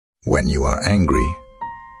When you are angry,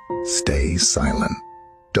 stay silent.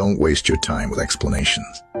 Don't waste your time with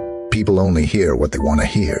explanations. People only hear what they want to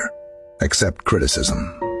hear. Accept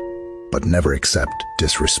criticism, but never accept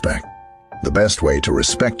disrespect. The best way to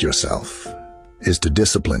respect yourself is to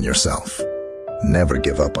discipline yourself. Never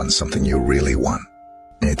give up on something you really want.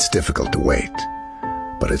 It's difficult to wait,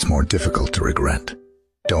 but it's more difficult to regret.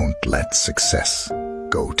 Don't let success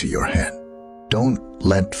go to your head. Don't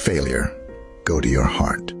let failure go to your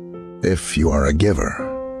heart. If you are a giver,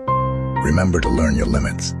 remember to learn your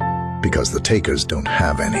limits, because the takers don't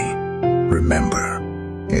have any. Remember,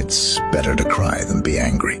 it's better to cry than be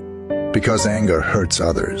angry, because anger hurts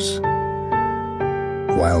others,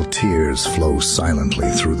 while tears flow silently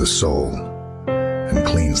through the soul and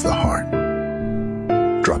cleans the heart.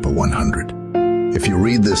 Drop a 100. If you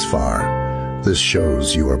read this far, this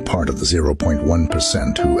shows you are part of the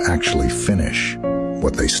 0.1% who actually finish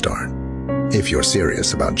what they start. If you're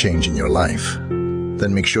serious about changing your life,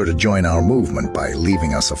 then make sure to join our movement by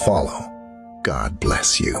leaving us a follow. God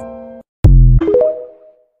bless you.